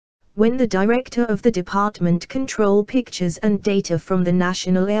when the director of the department control pictures and data from the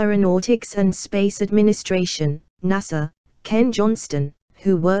National Aeronautics and Space Administration, NASA, Ken Johnston,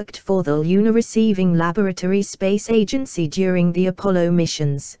 who worked for the Lunar Receiving Laboratory Space Agency during the Apollo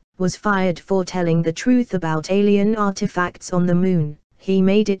missions, was fired for telling the truth about alien artifacts on the moon. He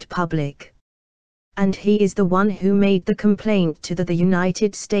made it public. And he is the one who made the complaint to the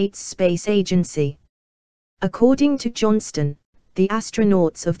United States Space Agency. According to Johnston, the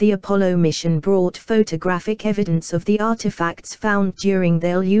astronauts of the Apollo mission brought photographic evidence of the artifacts found during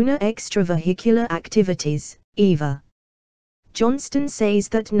their lunar extravehicular activities, EVA. Johnston says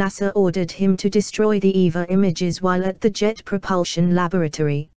that NASA ordered him to destroy the EVA images while at the Jet Propulsion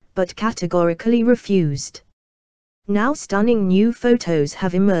Laboratory, but categorically refused. Now stunning new photos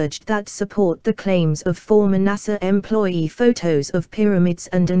have emerged that support the claims of former NASA employee. Photos of pyramids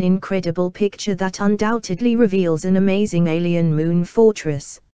and an incredible picture that undoubtedly reveals an amazing alien moon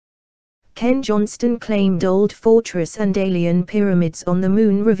fortress. Ken Johnston claimed old fortress and alien pyramids on the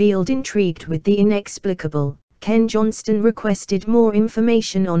moon revealed. Intrigued with the inexplicable, Ken Johnston requested more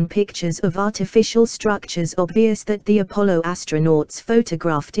information on pictures of artificial structures obvious that the Apollo astronauts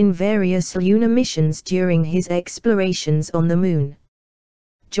photographed in various lunar missions during his explorations on the moon.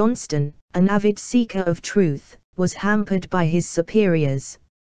 Johnston, an avid seeker of truth, was hampered by his superiors.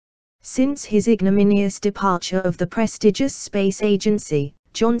 Since his ignominious departure of the prestigious space agency,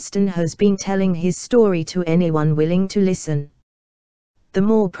 Johnston has been telling his story to anyone willing to listen. The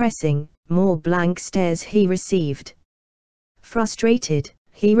more pressing, more blank stares he received. Frustrated,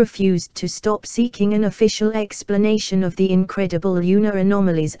 he refused to stop seeking an official explanation of the incredible lunar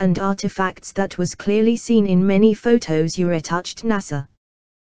anomalies and artifacts that was clearly seen in many photos. Touched NASA.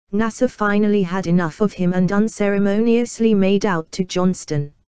 NASA finally had enough of him and unceremoniously made out to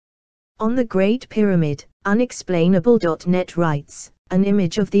Johnston. On the Great Pyramid, Unexplainable.net writes, an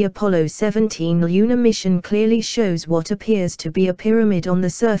image of the Apollo 17 lunar mission clearly shows what appears to be a pyramid on the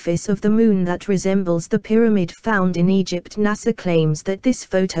surface of the moon that resembles the pyramid found in Egypt. NASA claims that this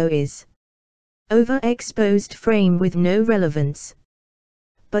photo is overexposed frame with no relevance.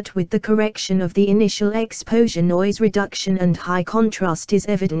 But with the correction of the initial exposure, noise reduction and high contrast, is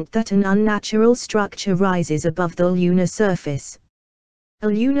evident that an unnatural structure rises above the lunar surface.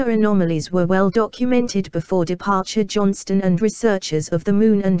 Lunar anomalies were well documented before departure. Johnston and researchers of the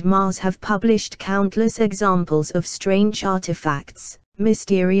Moon and Mars have published countless examples of strange artifacts,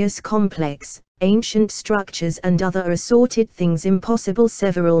 mysterious complex, ancient structures and other assorted things impossible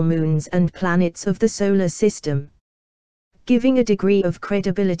several moons and planets of the solar system, giving a degree of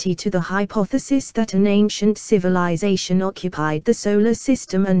credibility to the hypothesis that an ancient civilization occupied the solar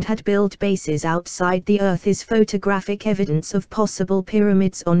system and had built bases outside the Earth. Is photographic evidence of possible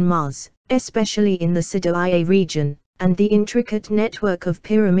pyramids on Mars, especially in the Sidonian region, and the intricate network of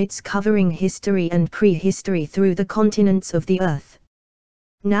pyramids covering history and prehistory through the continents of the Earth.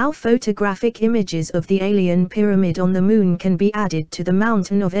 Now photographic images of the alien pyramid on the moon can be added to the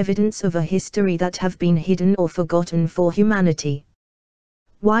mountain of evidence of a history that have been hidden or forgotten for humanity.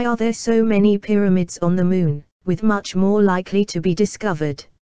 Why are there so many pyramids on the moon, with much more likely to be discovered?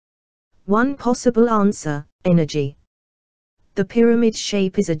 One possible answer: energy. The pyramid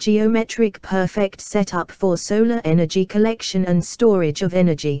shape is a geometric perfect setup for solar energy collection and storage of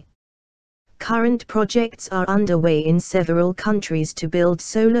energy. Current projects are underway in several countries to build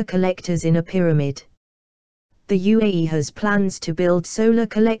solar collectors in a pyramid. The UAE has plans to build solar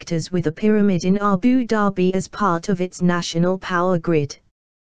collectors with a pyramid in Abu Dhabi as part of its national power grid.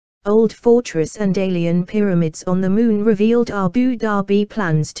 Old fortress and alien pyramids on the moon revealed Abu Dhabi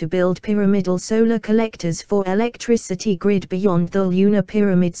plans to build pyramidal solar collectors for electricity grid. Beyond the lunar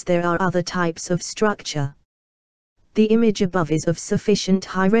pyramids there are other types of structure. The image above is of sufficient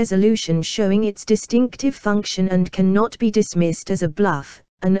high resolution, showing its distinctive function and cannot be dismissed as a bluff,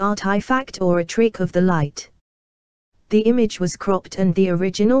 an artifact or a trick of the light. The image was cropped and the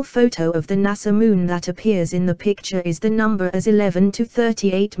original photo of the NASA moon that appears in the picture is the number as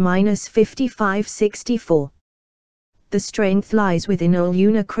 11:38-5564. The strength lies within a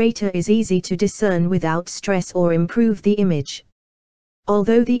lunar crater is easy to discern without stress or improve the image.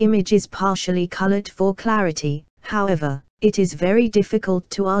 Although the image is partially colored for clarity, however, it is very difficult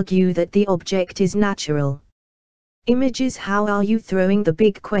to argue that the object is natural. Images. How are you throwing the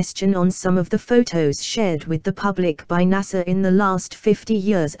big question on some of the photos shared with the public by NASA in the last 50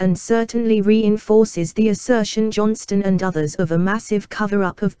 years and certainly reinforces the assertion Johnston and others of a massive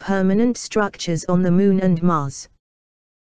cover-up of permanent structures on the Moon and Mars.